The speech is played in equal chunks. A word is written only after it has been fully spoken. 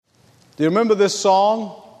Do you remember this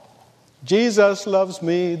song? Jesus loves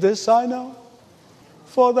me, this I know,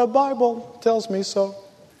 for the Bible tells me so.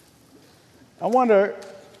 I wonder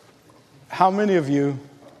how many of you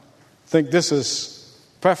think this is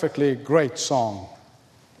a perfectly great song.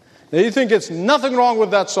 Now, you think it's nothing wrong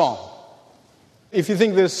with that song. If you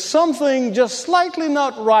think there's something just slightly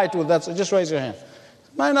not right with that, so just raise your hand.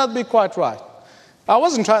 It might not be quite right. I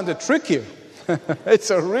wasn't trying to trick you.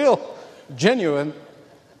 It's a real, genuine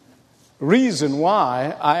reason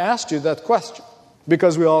why I asked you that question.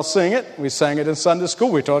 Because we all sing it. We sang it in Sunday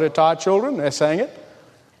school. We taught it to our children. They sang it.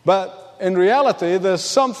 But in reality, there's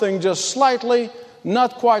something just slightly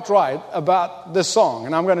not quite right about this song.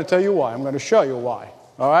 And I'm going to tell you why. I'm going to show you why.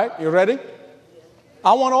 All right? You ready?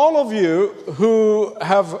 I want all of you who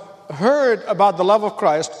have heard about the love of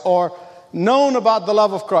Christ or known about the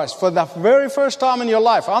love of Christ for the very first time in your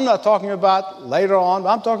life. I'm not talking about later on.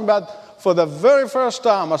 I'm talking about for the very first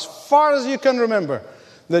time, as far as you can remember,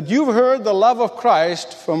 that you've heard the love of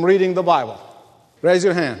Christ from reading the Bible. Raise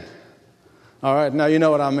your hand. All right, now you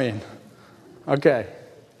know what I mean. Okay.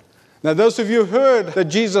 Now those of you who heard that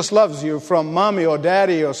Jesus loves you from mommy or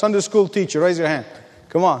daddy or Sunday school teacher, raise your hand.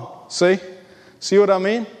 Come on. See? See what I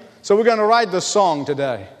mean? So we're going to write this song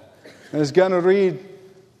today. And it's going to read,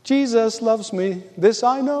 Jesus loves me, this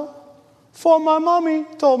I know, for my mommy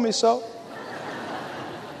told me so.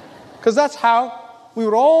 Because that's how we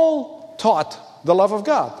were all taught the love of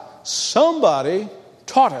God. Somebody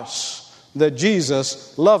taught us that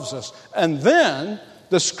Jesus loves us. And then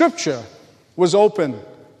the scripture was opened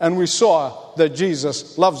and we saw that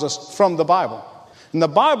Jesus loves us from the Bible. And the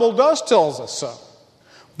Bible does tell us so.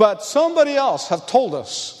 But somebody else have told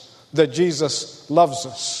us that Jesus loves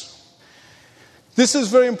us. This is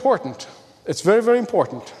very important. It's very, very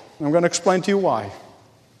important. I'm going to explain to you why.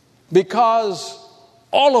 Because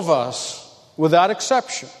all of us, without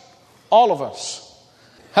exception, all of us,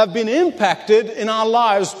 have been impacted in our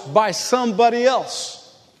lives by somebody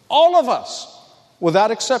else. All of us,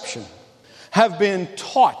 without exception, have been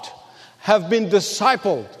taught, have been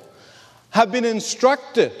discipled, have been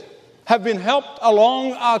instructed, have been helped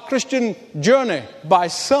along our Christian journey by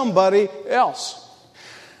somebody else.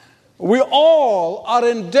 We all are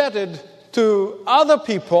indebted to other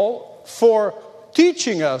people for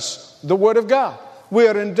teaching us the Word of God. We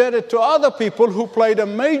are indebted to other people who played a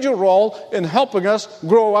major role in helping us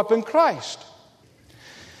grow up in Christ.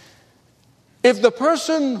 If the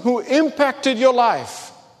person who impacted your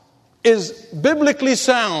life is biblically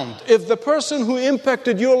sound, if the person who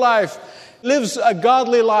impacted your life lives a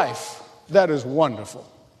godly life, that is wonderful.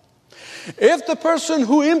 If the person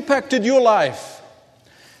who impacted your life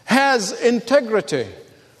has integrity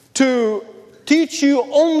to teach you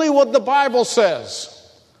only what the Bible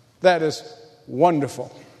says, that is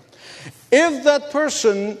wonderful. If that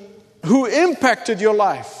person who impacted your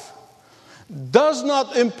life does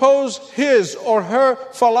not impose his or her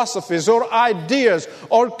philosophies or ideas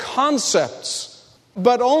or concepts,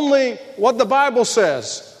 but only what the Bible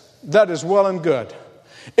says, that is well and good.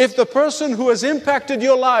 If the person who has impacted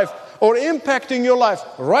your life or impacting your life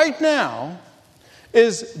right now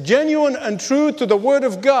is genuine and true to the Word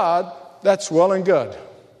of God, that's well and good.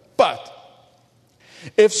 But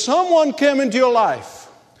if someone came into your life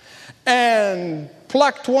and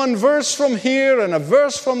plucked one verse from here and a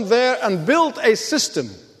verse from there and built a system,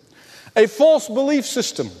 a false belief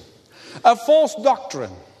system, a false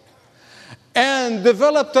doctrine, and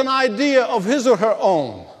developed an idea of his or her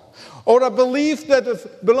own, or a belief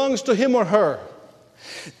that belongs to him or her,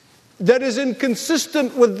 that is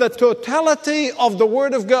inconsistent with the totality of the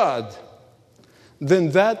Word of God, then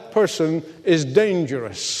that person is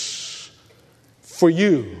dangerous for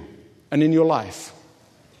you and in your life.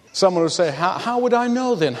 Someone will say, how would I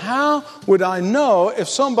know then? How would I know if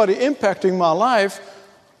somebody impacting my life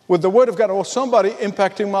with the Word of God or somebody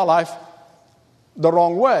impacting my life the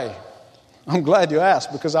wrong way? I'm glad you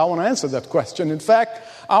asked, because I want to answer that question. In fact,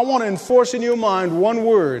 I want to enforce in your mind one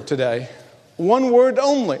word today. One word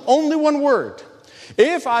only one word.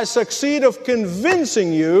 If I succeed of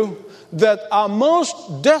convincing you that our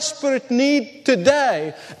most desperate need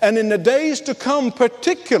today and in the days to come,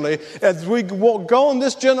 particularly as we go in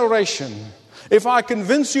this generation, if I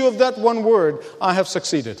convince you of that one word, I have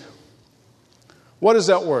succeeded. What is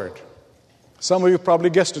that word? Some of you probably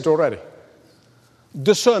guessed it already.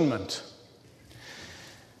 Discernment.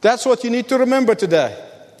 That's what you need to remember today.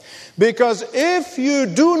 Because if you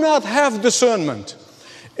do not have discernment,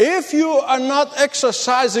 if you are not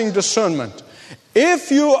exercising discernment, if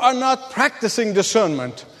you are not practicing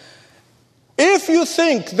discernment, if you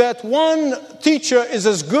think that one teacher is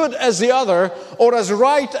as good as the other or as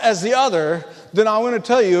right as the other, then I'm going to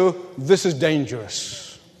tell you this is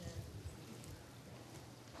dangerous.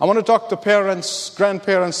 I want to talk to parents,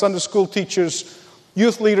 grandparents, Sunday school teachers,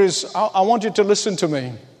 youth leaders. I want you to listen to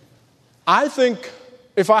me. I think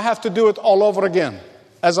if I have to do it all over again,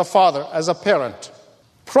 as a father, as a parent,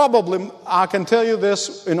 probably, I can tell you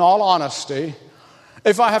this in all honesty,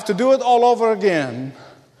 if I have to do it all over again,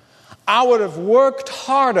 I would have worked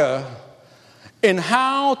harder in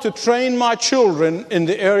how to train my children in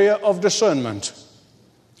the area of discernment.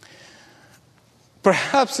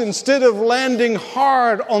 Perhaps instead of landing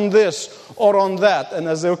hard on this or on that, and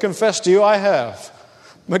as they'll confess to you, I have,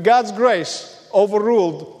 but God's grace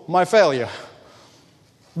overruled my failure.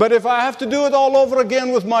 But if I have to do it all over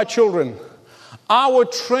again with my children, I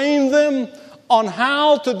would train them on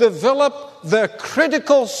how to develop their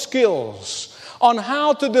critical skills, on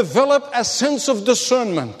how to develop a sense of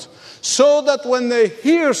discernment, so that when they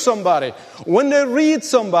hear somebody, when they read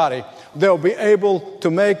somebody, they'll be able to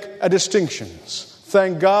make a distinction.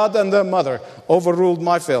 Thank God and their mother overruled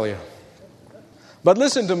my failure. But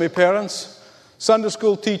listen to me, parents, Sunday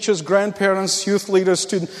school teachers, grandparents, youth leaders,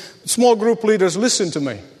 students, small group leaders, listen to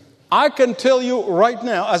me. I can tell you right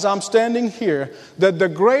now, as I'm standing here, that the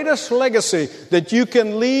greatest legacy that you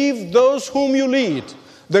can leave those whom you lead,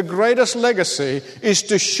 the greatest legacy is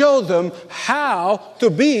to show them how to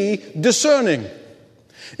be discerning,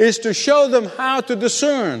 is to show them how to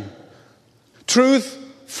discern truth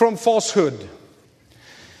from falsehood.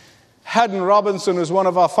 Haddon Robinson is one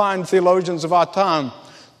of our fine theologians of our time,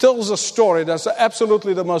 tells a story that's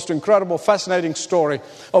absolutely the most incredible, fascinating story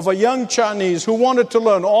of a young Chinese who wanted to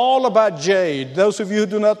learn all about jade. Those of you who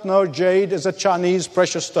do not know, jade is a Chinese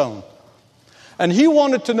precious stone. And he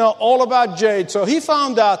wanted to know all about jade, so he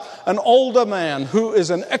found out an older man who is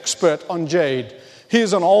an expert on jade.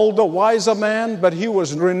 He's an older, wiser man, but he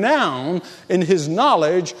was renowned in his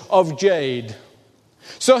knowledge of jade.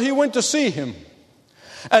 So he went to see him.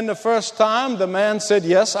 And the first time, the man said,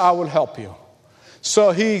 "Yes, I will help you."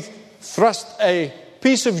 So he thrust a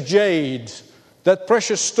piece of jade, that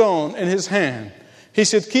precious stone, in his hand. He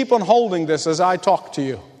said, "Keep on holding this as I talk to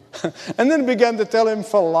you." And then began to tell him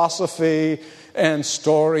philosophy and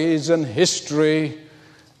stories and history.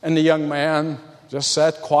 And the young man just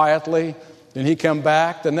sat quietly. Then he came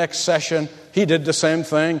back the next session. He did the same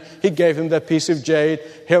thing. He gave him that piece of jade,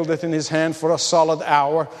 held it in his hand for a solid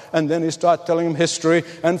hour, and then he started telling him history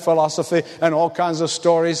and philosophy and all kinds of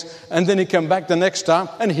stories. And then he came back the next time,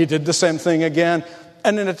 and he did the same thing again.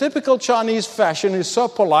 And in a typical Chinese fashion, he's so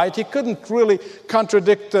polite, he couldn't really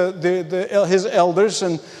contradict his elders,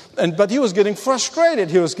 but he was getting frustrated.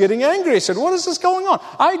 He was getting angry. He said, "What is this going on?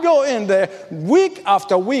 I go in there week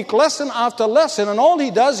after week, lesson after lesson, and all he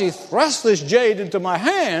does, he thrusts this jade into my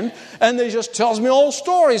hand, and he just tells me old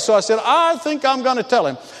stories." So I said, "I think I'm going to tell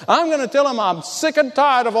him. I'm going to tell him I'm sick and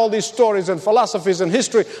tired of all these stories and philosophies and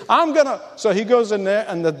history. So he goes in there,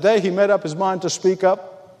 and the day he made up his mind to speak up,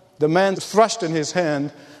 the man thrust in his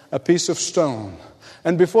hand a piece of stone.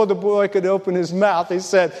 And before the boy could open his mouth, he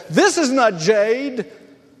said, "This is not jade."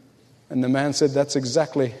 And the man said, "That's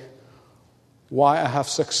exactly why I have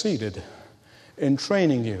succeeded in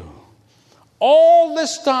training you." All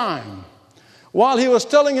this time, while he was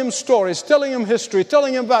telling him stories, telling him history,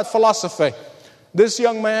 telling him about philosophy, this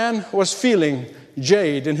young man was feeling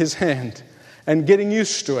jade in his hand and getting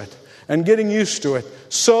used to it.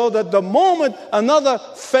 So that the moment another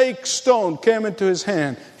fake stone came into his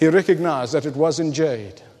hand, he recognized that it wasn't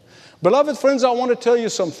jade. Beloved friends, I want to tell you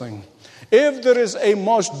something. If there is a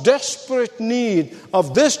most desperate need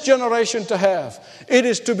of this generation to have, it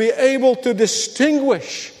is to be able to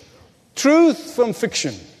distinguish truth from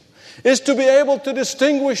fiction. Is to be able to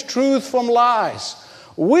distinguish truth from lies.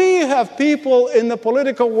 We have people in the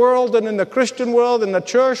political world and in the Christian world, in the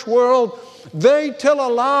church world, they tell a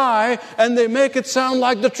lie and they make it sound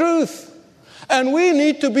like the truth. And we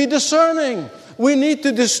need to be discerning. We need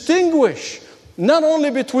to distinguish not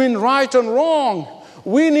only between right and wrong.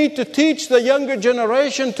 We need to teach the younger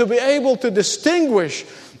generation to be able to distinguish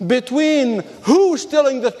between who's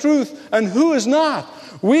telling the truth and who is not.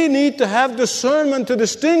 We need to have discernment to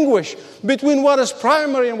distinguish between what is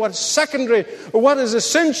primary and what is secondary, what is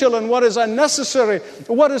essential and what is unnecessary,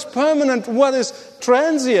 what is permanent, what is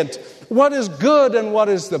transient, what is good and what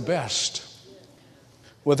is the best.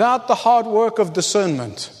 Without the hard work of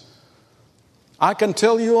discernment, I can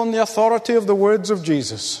tell you on the authority of the words of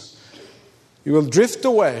Jesus, you will drift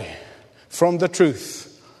away from the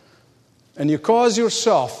truth and you cause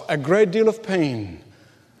yourself a great deal of pain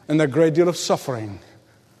and a great deal of suffering.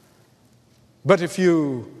 But if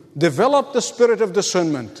you develop the spirit of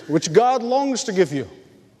discernment, which God longs to give you,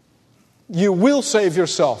 you will save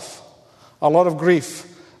yourself a lot of grief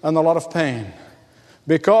and a lot of pain.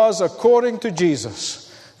 Because according to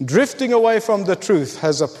Jesus, drifting away from the truth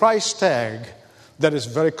has a price tag that is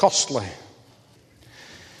very costly.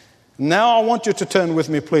 Now I want you to turn with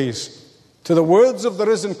me, please, to the words of the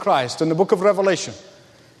risen Christ in the book of Revelation,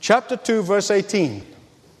 chapter 2, verse 18.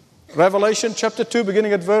 Revelation chapter 2,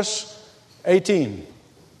 beginning at verse 18.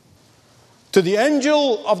 To the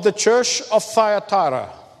angel of the church of Thyatira,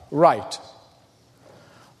 write,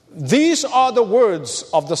 these are the words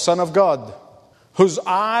of the Son of God, whose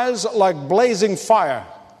eyes are like blazing fire,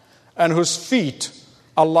 and whose feet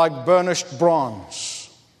are like burnished bronze.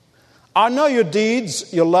 I know your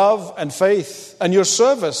deeds, your love and faith, and your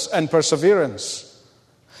service and perseverance,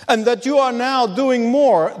 and that you are now doing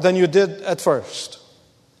more than you did at first.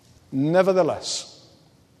 Nevertheless,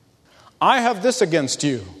 I have this against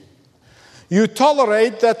you. You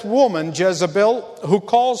tolerate that woman Jezebel, who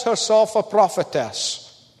calls herself a prophetess.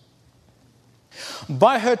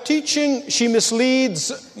 By her teaching, she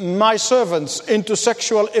misleads my servants into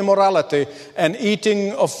sexual immorality and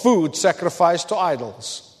eating of food sacrificed to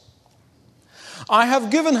idols. I have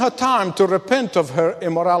given her time to repent of her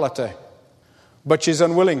immorality, but she's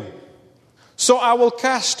unwilling. So I will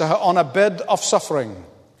cast her on a bed of suffering.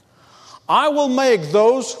 I will make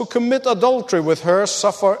those who commit adultery with her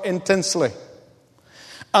suffer intensely.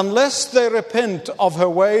 Unless they repent of her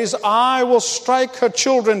ways, I will strike her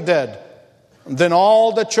children dead. Then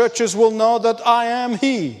all the churches will know that I am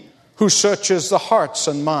He who searches the hearts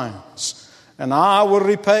and minds, and I will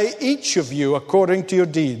repay each of you according to your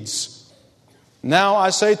deeds. Now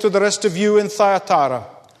I say to the rest of you in Thyatira,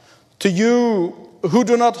 to you who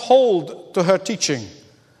do not hold to her teaching,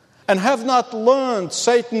 and have not learned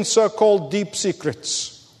Satan's so-called deep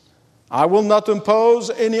secrets, I will not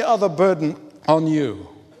impose any other burden on you,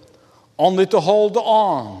 only to hold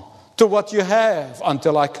on to what you have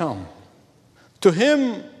until I come. To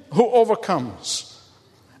him who overcomes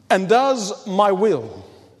and does my will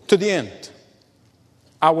to the end,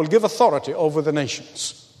 I will give authority over the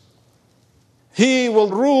nations. He will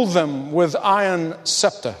rule them with iron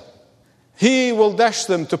scepter. He will dash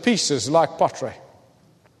them to pieces like pottery.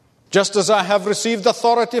 Just as I have received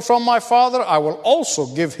authority from my Father, I will also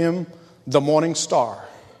give him the morning star.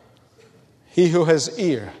 He who has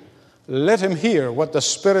ear, let him hear what the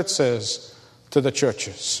Spirit says to the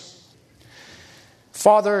churches.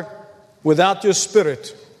 Father, without your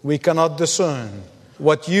Spirit, we cannot discern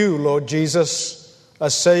what you, Lord Jesus, are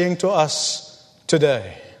saying to us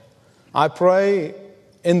today. I pray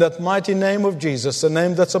in that mighty name of Jesus, the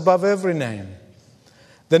name that's above every name,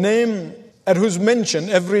 the name at whose mention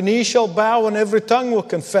every knee shall bow and every tongue will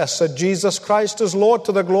confess that Jesus Christ is Lord,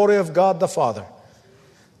 to the glory of God the Father,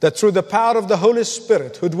 that through the power of the Holy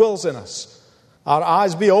Spirit who dwells in us, our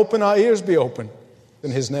eyes be open, our ears be open. In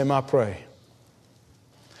His name I pray.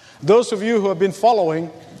 Those of you who have been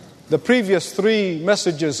following the previous 3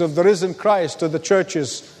 messages of the risen Christ to the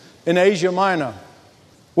churches in Asia Minor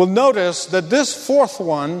will notice that this 4th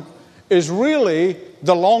one is really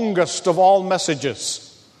the longest of all messages.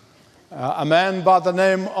 A man by the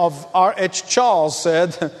name of R.H. Charles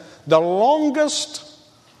said, the longest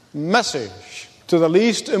message to the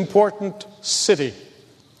least important city.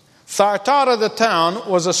 Thyatira, the town,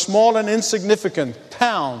 was a small and insignificant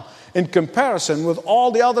town in comparison with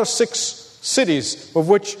all the other 6 cities of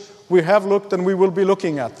which we have looked and we will be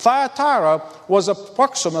looking at. Thyatira was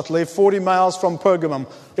approximately 40 miles from Pergamum.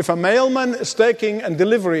 If a mailman is taking a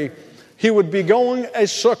delivery, he would be going a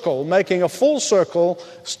circle, making a full circle,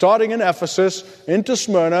 starting in Ephesus, into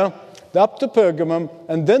Smyrna, up to Pergamum,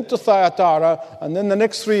 and then to Thyatira, and then the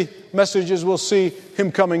next 3 messages will see him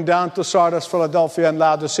coming down to Sardis, Philadelphia, and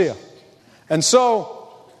Laodicea. And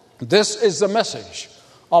so, this is the message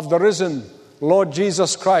of the risen Lord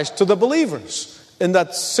Jesus Christ to the believers in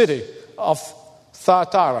that city of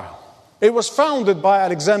Thyatira. It was founded by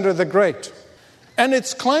Alexander the Great, and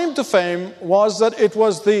its claim to fame was that it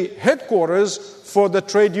was the headquarters for the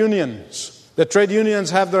trade unions. The trade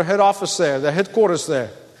unions have their head office there, their headquarters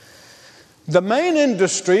there. The main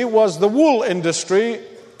industry was the wool industry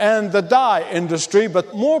and the dye industry,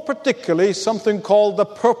 but more particularly something called the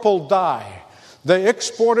purple dye. They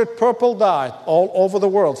exported purple dye all over the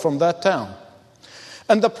world from that town.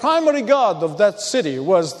 And the primary god of that city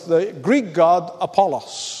was the Greek god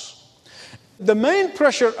Apollos. The main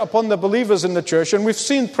pressure upon the believers in the church, and we've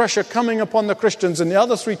seen pressure coming upon the Christians in the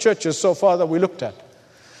other 3 churches so far that we looked at.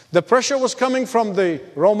 The pressure was coming from the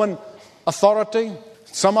Roman authority.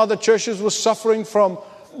 Some other churches were suffering from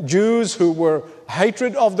Jews who were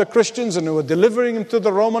hatred of the Christians and who were delivering them to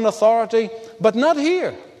the Roman authority. But not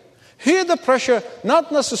here. Here the pressure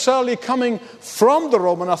not necessarily coming from the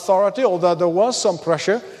Roman authority, although there was some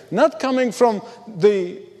pressure, not coming from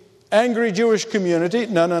the angry Jewish community.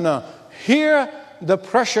 No. Here the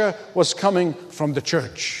pressure was coming from the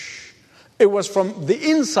church. It was from the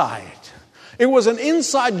inside. It was an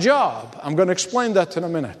inside job. I'm going to explain that in a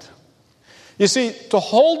minute. You see, to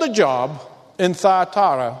hold a job in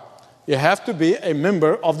Thyatira, you have to be a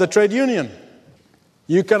member of the trade union.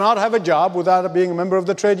 You cannot have a job without being a member of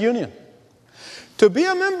the trade union. To be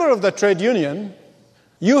a member of the trade union,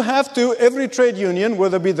 you have to, every trade union,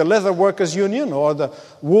 whether it be the leather workers union or the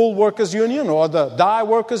wool workers union or the dye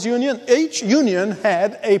workers union, each union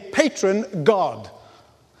had a patron god.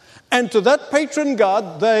 And to that patron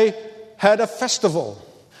god, they had a festival.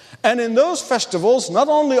 And in those festivals, not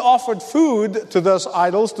only offered food to those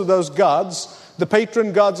idols, to those gods, the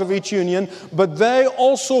patron gods of each union, but they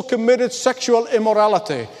also committed sexual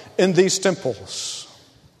immorality in these temples.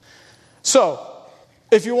 So,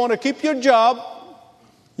 if you want to keep your job,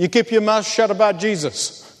 you keep your mouth shut about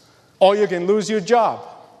Jesus, or you can lose your job.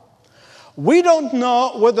 We don't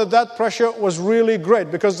know whether that pressure was really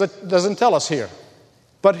great because it doesn't tell us here.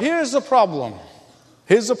 But here's the problem.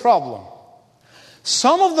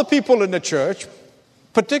 Some of the people in the church,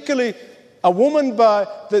 particularly a woman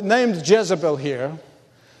named Jezebel here,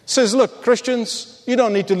 says, look, Christians, you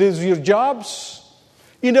don't need to lose your jobs.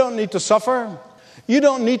 You don't need to suffer. You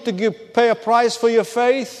don't need to pay a price for your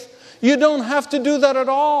faith. You don't have to do that at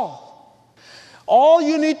all. All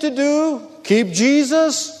you need to do, keep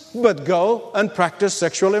Jesus, but go and practice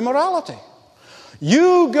sexual immorality.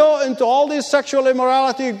 You go into all these sexual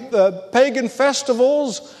immorality pagan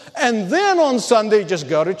festivals, and then on Sunday just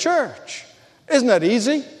go to church. Isn't that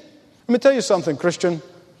easy? Let me tell you something, Christian.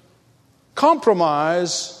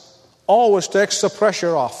 Compromise always takes the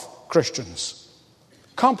pressure off Christians.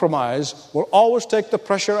 Compromise will always take the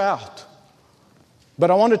pressure out.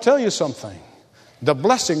 But I want to tell you something. The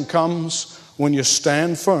blessing comes when you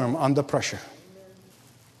stand firm under pressure.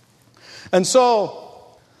 And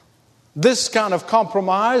so, this kind of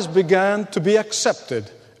compromise began to be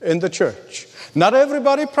accepted in the church. Not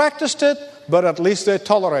everybody practiced it, but at least they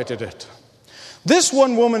tolerated it. This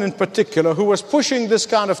one woman in particular who was pushing this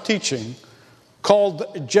kind of teaching, called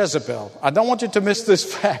Jezebel. I don't want you to miss this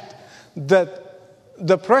fact, that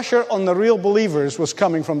the pressure on the real believers was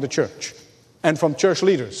coming from the church and from church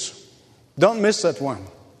leaders. Don't miss that one.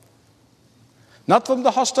 Not from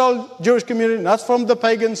the hostile Jewish community, not from the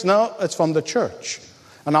pagans. No, it's from the church.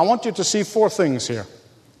 And I want you to see 4 things here.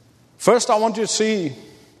 First, I want you to see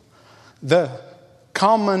the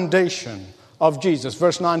commendation of Jesus,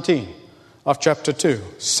 verse 19 of chapter 2.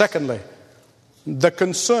 Secondly, the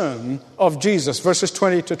concern of Jesus, verses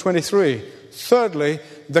 20 to 23. Thirdly,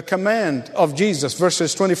 the command of Jesus,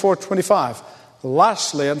 verses 24 to 25.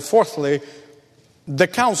 Lastly and fourthly, the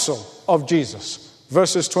counsel of Jesus,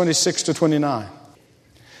 verses 26 to 29.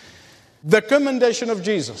 The commendation of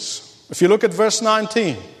Jesus. If you look at verse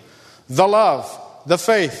 19, the love, the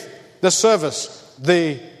faith, the service,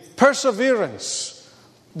 the perseverance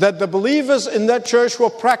that the believers in that church were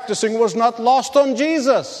practicing was not lost on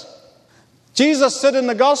Jesus. Jesus said in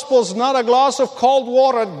the Gospels, not a glass of cold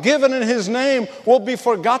water given in His name will be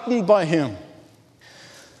forgotten by Him.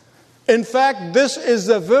 In fact, this is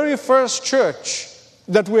the very first church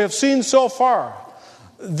that we have seen so far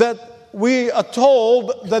that we are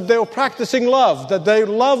told that they were practicing love, that they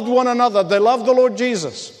loved one another, they loved the Lord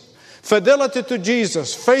Jesus. Fidelity to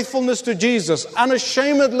Jesus, faithfulness to Jesus,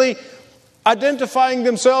 unashamedly identifying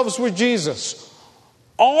themselves with Jesus.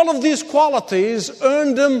 All of these qualities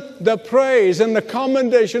earned them the praise and the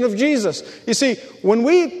commendation of Jesus. You see, when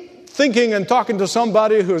we thinking and talking to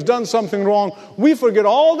somebody who has done something wrong, we forget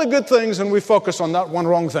all the good things and we focus on that one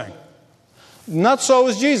wrong thing. Not so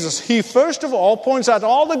is Jesus. He first of all points out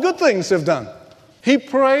all the good things they've done. He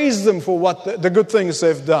praised them for what the good things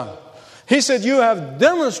they've done. He said, you have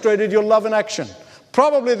demonstrated your love in action.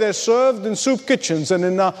 Probably they served in soup kitchens and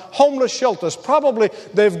in homeless shelters. Probably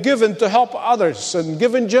they've given to help others and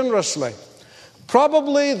given generously.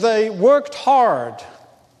 Probably they worked hard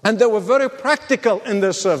and they were very practical in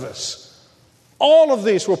their service. All of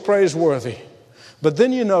these were praiseworthy. But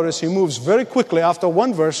then you notice he moves very quickly after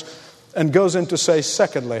one verse and goes in to say,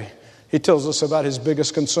 secondly, he tells us about his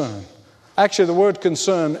biggest concern. Actually, the word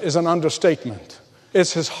concern is an understatement.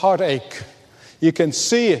 It's his heartache. You can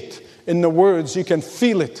see it in the words. You can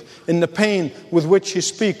feel it in the pain with which he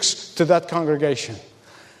speaks to that congregation.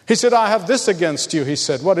 He said, I have this against you, he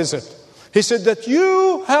said. What is it? He said that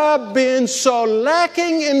you have been so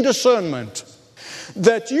lacking in discernment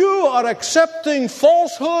that you are accepting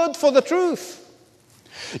falsehood for the truth.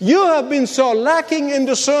 You have been so lacking in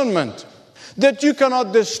discernment that you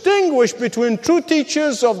cannot distinguish between true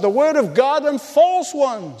teachers of the Word of God and false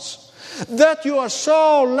ones. That you are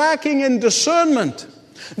so lacking in discernment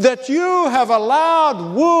that you have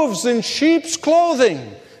allowed wolves in sheep's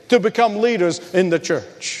clothing to become leaders in the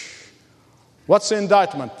church. What's the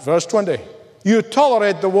indictment? Verse 20. You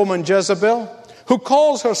tolerate the woman Jezebel, who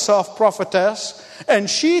calls herself prophetess, and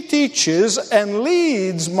she teaches and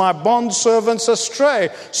leads my bondservants astray,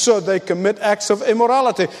 so they commit acts of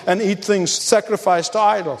immorality and eat things sacrificed to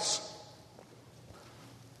idols.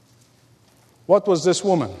 What was this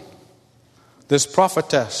woman? This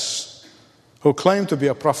prophetess, who claimed to be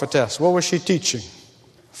a prophetess. What was she teaching?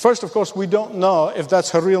 First, of course, we don't know if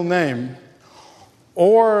that's her real name,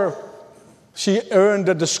 or she earned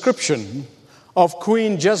a description of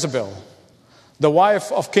Queen Jezebel, the wife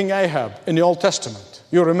of King Ahab in the Old Testament.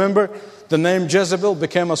 You remember the name Jezebel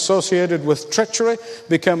became associated with treachery,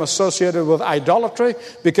 became associated with idolatry,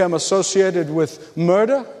 became associated with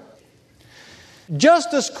murder.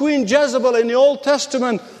 Just as Queen Jezebel in the Old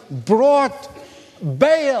Testament brought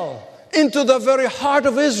Baal into the very heart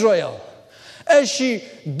of Israel, as she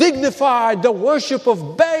dignified the worship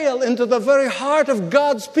of Baal into the very heart of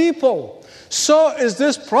God's people, so is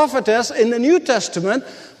this prophetess in the New Testament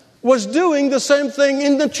was doing the same thing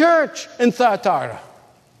in the church in Thyatira.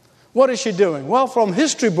 What is she doing? Well, from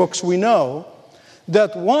history books we know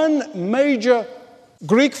that one major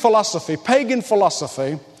Greek philosophy, pagan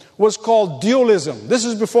philosophy, was called dualism. This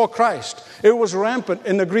is before Christ. It was rampant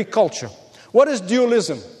in the Greek culture. What is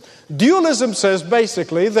dualism? Dualism says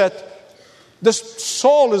basically that the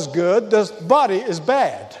soul is good, the body is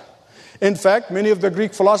bad. In fact, many of the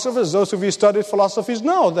Greek philosophers, those of you who studied philosophies,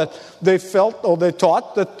 know that they felt or they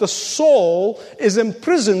taught that the soul is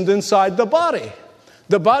imprisoned inside the body.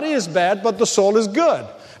 The body is bad, but the soul is good.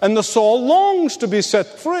 And the soul longs to be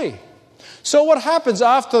set free. So what happens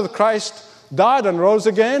after Christ died and rose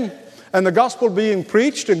again, and the gospel being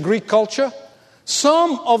preached in Greek culture?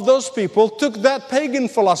 Some of those people took that pagan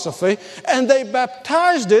philosophy and they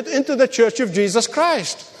baptized it into the Church of Jesus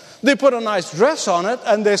Christ. They put a nice dress on it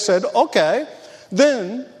and they said, okay,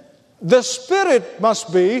 then the spirit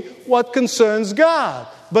must be what concerns God,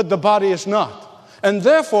 but the body is not. And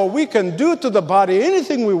therefore we can do to the body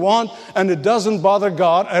anything we want and it doesn't bother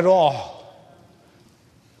God at all.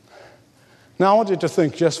 Now I want you to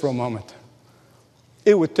think just for a moment.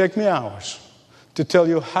 It would take me hours to tell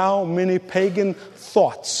you how many pagan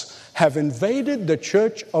thoughts have invaded the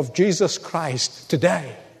Church of Jesus Christ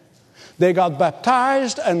today. They got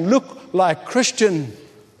baptized and look like Christian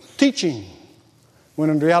teaching, when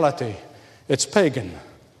in reality, it's pagan.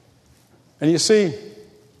 And you see,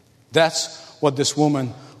 that's what this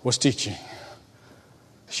woman was teaching.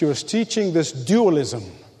 She was teaching this dualism,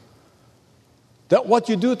 that what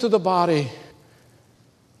you do to the body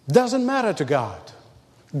doesn't matter to God.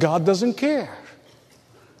 God doesn't care.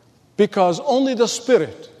 Because only the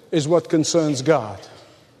Spirit is what concerns God.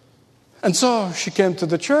 And so she came to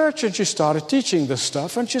the church and she started teaching this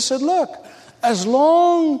stuff. And she said, look, as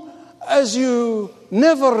long as you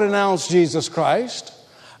never renounce Jesus Christ,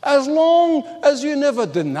 as long as you never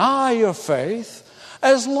deny your faith,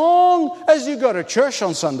 as long as you go to church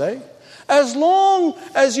on Sunday, as long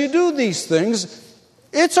as you do these things,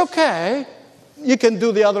 it's okay. You can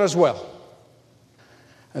do the other as well.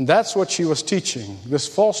 And that's what she was teaching, this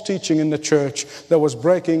false teaching in the church that was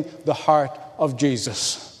breaking the heart of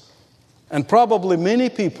Jesus. And probably many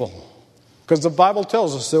people, because the Bible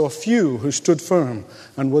tells us there were few who stood firm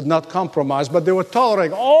and would not compromise, but they were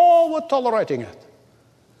tolerating, all were tolerating it.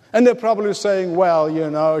 And they're probably saying, well, you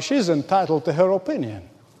know, she's entitled to her opinion.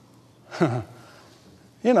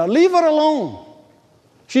 You know, leave her alone.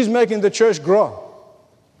 She's making the church grow.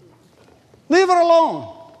 Leave her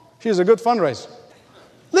alone. She's a good fundraiser.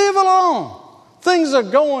 Leave her alone. Things are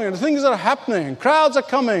going, things are happening, crowds are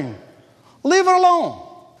coming. Leave her alone.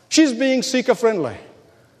 She's being seeker-friendly.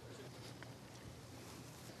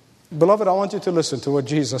 Beloved, I want you to listen to what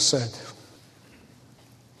Jesus said.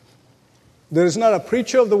 There is not a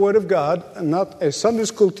preacher of the Word of God, and not a Sunday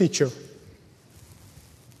school teacher,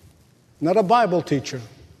 not a Bible teacher,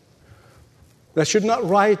 that should not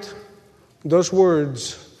write those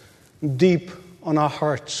words deep on our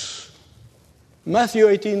hearts. Matthew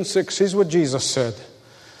 18:6, here's what Jesus said.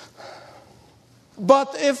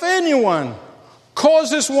 But if anyone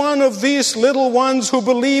causes one of these little ones who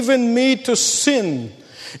believe in me to sin,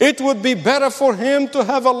 it would be better for him to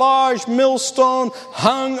have a large millstone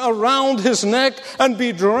hung around his neck and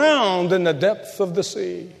be drowned in the depth of the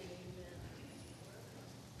sea.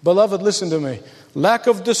 Beloved, listen to me. Lack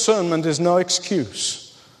of discernment is no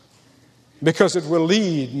excuse. because it will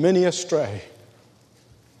lead many astray.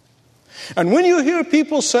 And when you hear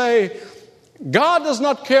people say, God does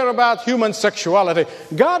not care about human sexuality,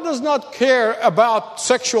 God does not care about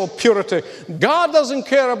sexual purity, God doesn't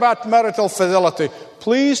care about marital fidelity,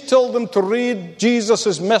 please tell them to read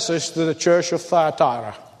Jesus' message to the church of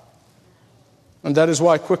Thyatira. And that is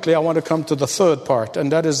why quickly I want to come to the third part,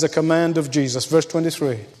 and that is the command of Jesus. Verse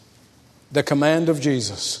 23. The command of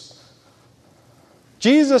Jesus.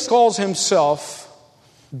 Jesus calls himself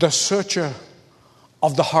the searcher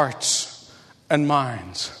of the hearts and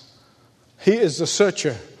minds. He is the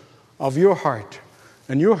searcher of your heart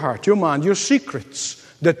and your heart, your mind, your secrets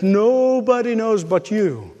that nobody knows but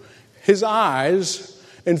you. His eyes,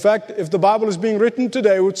 in fact, if the Bible is being written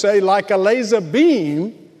today, would say like a laser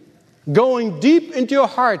beam going deep into your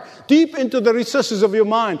heart, deep into the recesses of your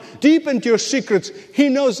mind, deep into your secrets. He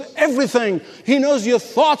knows everything. He knows your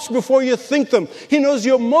thoughts before you think them. He knows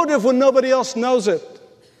your motive when nobody else knows it.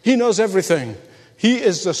 He knows everything. He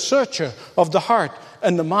is the searcher of the heart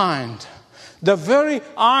and the mind. The very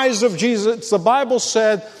eyes of Jesus, the Bible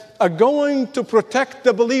said, are going to protect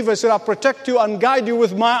the believer. He said, I'll protect you and guide you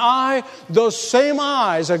with my eye. Those same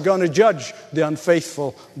eyes are going to judge the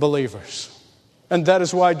unfaithful believers. And that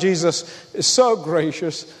is why Jesus is so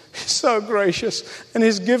gracious. He's so gracious. And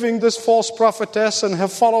he's giving this false prophetess and her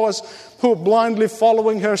followers who are blindly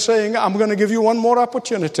following her, saying, I'm going to give you one more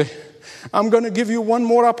opportunity. I'm going to give you one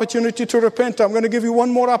more opportunity to repent. I'm going to give you one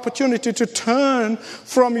more opportunity to turn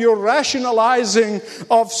from your rationalizing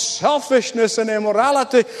of selfishness and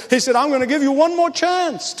immorality. He said, I'm going to give you one more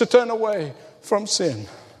chance to turn away from sin.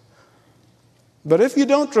 But if you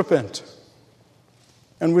don't repent,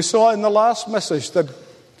 and we saw in the last message that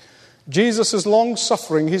Jesus is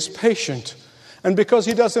long-suffering, he's patient. And because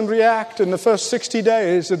he doesn't react in the first 60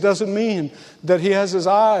 days, it doesn't mean that he has his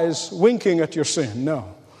eyes winking at your sin.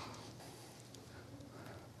 No.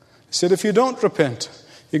 He said, if you don't repent,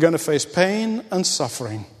 you're going to face pain and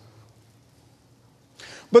suffering.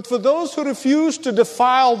 But for those who refuse to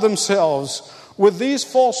defile themselves with these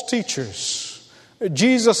false teachers,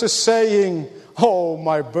 Jesus is saying, oh,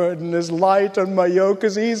 my burden is light and my yoke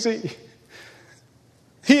is easy.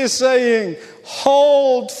 He is saying,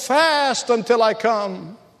 hold fast until I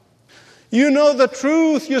come. You know the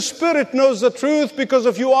truth. Your spirit knows the truth because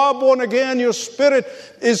if you are born again, your spirit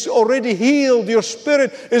is already healed. Your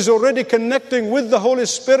spirit is already connecting with the Holy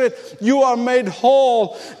Spirit. You are made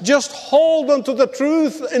whole. Just hold on to the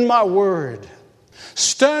truth in my word.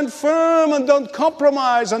 Stand firm and don't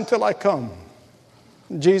compromise until I come.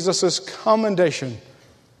 Jesus' commendation,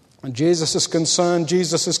 Jesus' concern,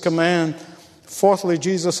 Jesus' command. Fourthly,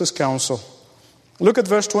 Jesus' counsel. Look at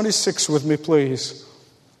verse 26 with me, please.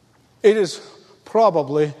 It is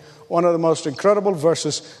probably one of the most incredible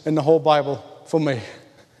verses in the whole Bible for me.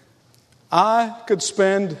 I could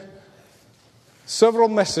spend several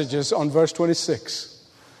messages on verse 26.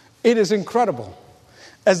 It is incredible.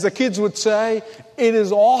 As the kids would say, it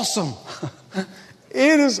is awesome.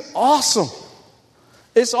 It is awesome.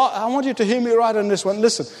 I want you to hear me right on this one.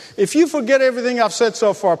 Listen, if you forget everything I've said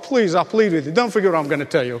so far, please, I plead with you. Don't forget what I'm going to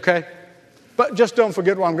tell you, okay? But just don't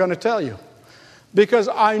forget what I'm going to tell you. Because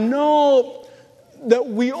I know that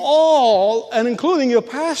we all, and including your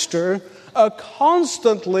pastor, are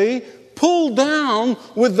constantly pulled down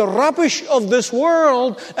with the rubbish of this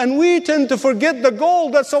world, and we tend to forget the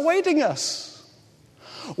goal that's awaiting us.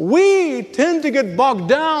 We tend to get bogged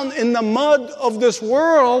down in the mud of this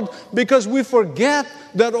world because we forget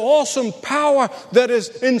that awesome power that is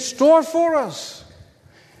in store for us.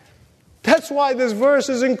 That's why this verse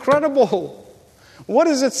is incredible. What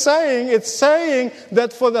is it saying? It's saying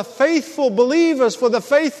that for the faithful believers, for the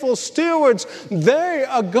faithful stewards, they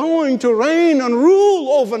are going to reign and rule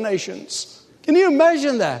over nations. Can you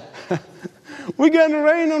imagine that? We're going to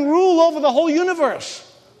reign and rule over the whole universe.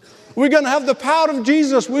 We're going to have the power of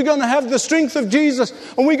Jesus. We're going to have the strength of Jesus.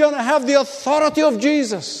 And we're going to have the authority of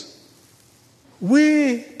Jesus.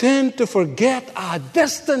 We tend to forget our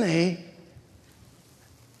destiny.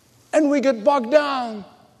 And we get bogged down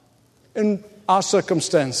in our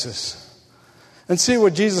circumstances. And see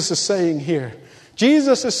what Jesus is saying here.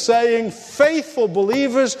 Jesus is saying faithful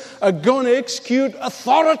believers are going to execute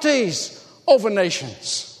authorities over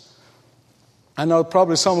nations. I know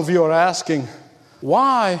probably some of you are asking,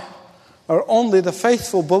 why are only the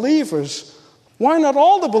faithful believers? Why not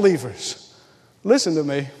all the believers? Listen to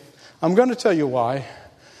me. I'm going to tell you why.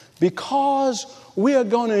 Because we are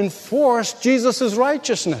going to enforce Jesus'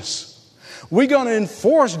 righteousness. We're going to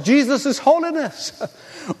enforce Jesus' holiness.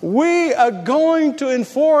 We are going to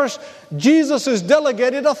enforce Jesus'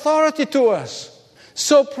 delegated authority to us.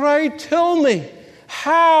 So pray tell me,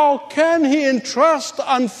 How can He entrust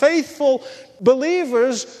unfaithful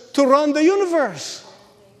believers to run the universe?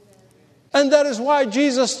 And that is why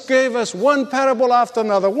Jesus gave us one parable after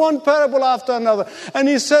another, one parable after another. And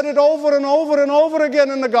He said it over and over and over again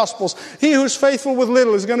in the Gospels. He who's faithful with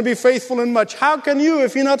little is going to be faithful in much. How can you,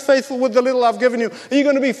 if you're not faithful with the little I've given you, are you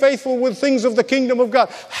going to be faithful with things of the kingdom of God?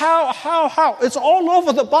 How? It's all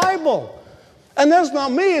over the Bible. And that's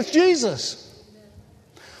not me, it's Jesus.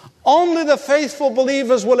 Only the faithful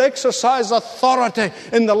believers will exercise authority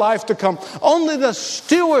in the life to come. Only the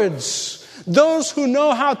stewards, those who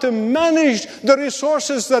know how to manage the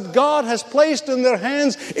resources that God has placed in their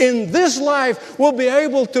hands in this life, will be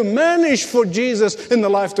able to manage for Jesus in the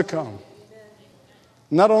life to come.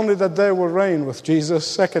 Not only that they will reign with Jesus,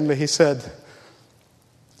 secondly, He said,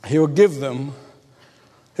 He will give them,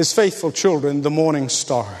 His faithful children, the morning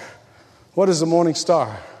star. What is the morning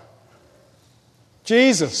star?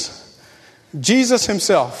 Jesus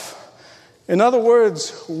Himself. In other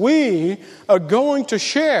words, we are going to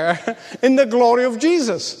share in the glory of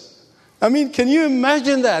Jesus. I mean, can you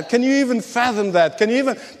imagine that? Can you even fathom that? Can you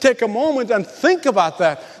even take a moment and think about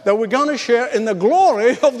that we're going to share in the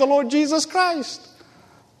glory of the Lord Jesus Christ?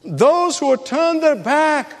 Those who have turned their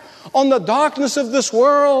back on the darkness of this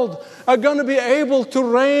world are going to be able to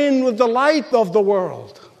reign with the light of the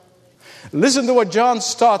world. Listen to what John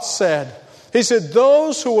Stott said. He said,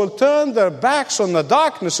 those who will turn their backs on the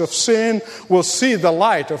darkness of sin will see the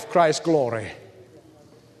light of Christ's glory.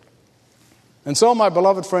 And so, my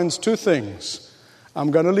beloved friends, two things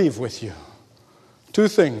I'm going to leave with you. Two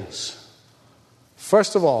things.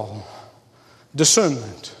 First of all,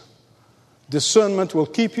 discernment. Discernment will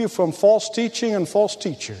keep you from false teaching and false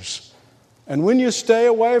teachers. And when you stay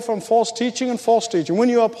away from false teaching and false teaching, when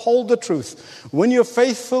you uphold the truth, when you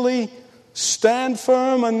faithfully stand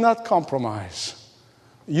firm and not compromise,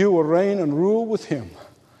 you will reign and rule with Him.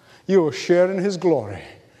 You will share in His glory.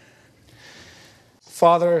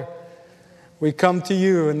 Father, we come to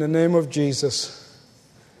You in the name of Jesus,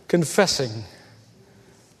 confessing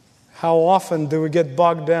how often do we get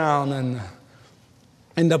bogged down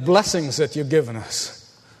in the blessings that You've given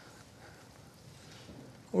us.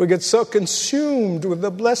 We get so consumed with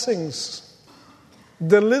the blessings,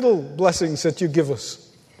 the little blessings that You give us.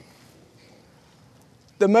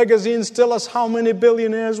 The magazines tell us how many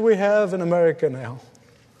billionaires we have in America now.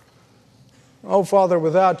 Oh, Father,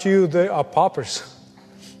 without You, they are paupers.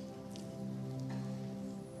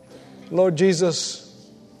 Lord Jesus,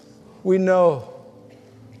 we know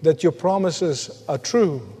that Your promises are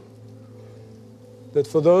true, that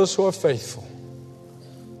for those who are faithful,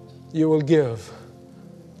 You will give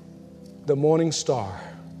the morning star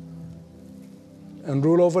and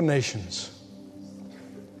rule over nations.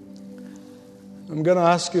 I'm going to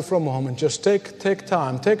ask you for a moment. Just take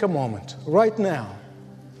time, take a moment right now.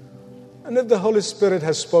 And if the Holy Spirit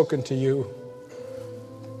has spoken to you,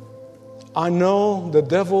 I know the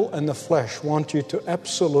devil and the flesh want you to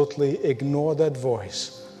absolutely ignore that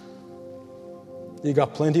voice. You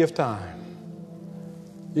got plenty of time.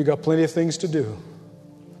 You got plenty of things to do.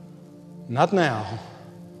 Not now.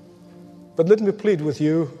 But let me plead with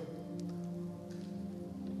you.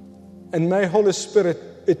 And may Holy Spirit,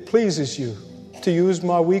 it pleases You to use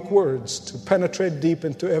my weak words to penetrate deep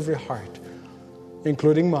into every heart,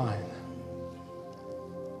 including mine.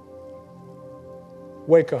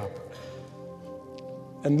 Wake up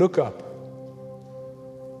and look up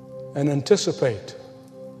and anticipate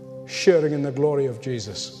sharing in the glory of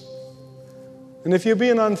Jesus. And if you're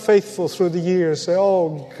being unfaithful through the years, say,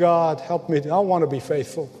 oh, God, help me. I want to be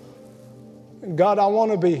faithful. God, I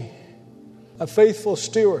want to be a faithful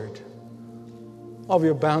steward of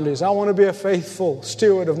Your boundaries. I want to be a faithful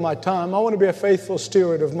steward of my time. I want to be a faithful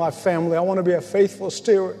steward of my family. I want to be a faithful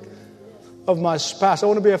steward of my spouse. I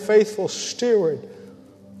want to be a faithful steward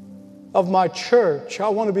of my church. I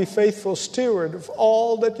want to be a faithful steward of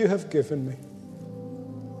all that You have given me.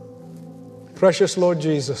 Precious Lord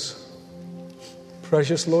Jesus.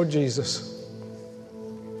 Precious Lord Jesus.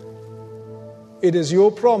 It is Your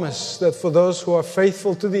promise that for those who are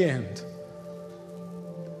faithful to the end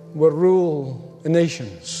will rule the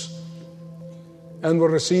nations and will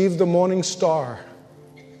receive the morning star.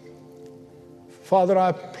 Father,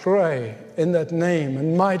 I pray in that name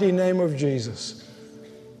and mighty name of Jesus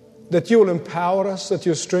that You will empower us, that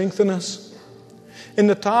You strengthen us. In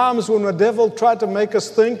the times when the devil tried to make us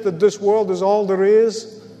think that this world is all there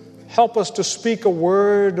is, help us to speak a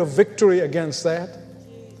word of victory against that.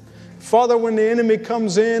 Father, when the enemy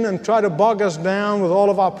comes in and try to bog us down with all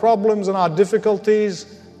of our problems and our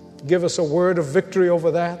difficulties, give us a word of victory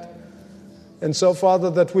over that. And so,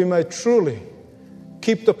 Father, that we may truly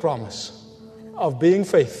keep the promise of being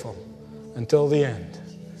faithful until the end.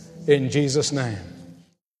 In Jesus' name.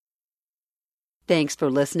 Thanks for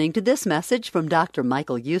listening to this message from Dr.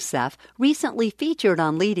 Michael Youssef, recently featured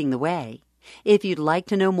on Leading the Way. If you'd like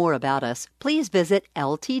to know more about us, please visit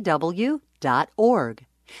ltw.org.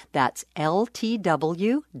 That's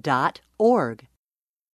ltw.org.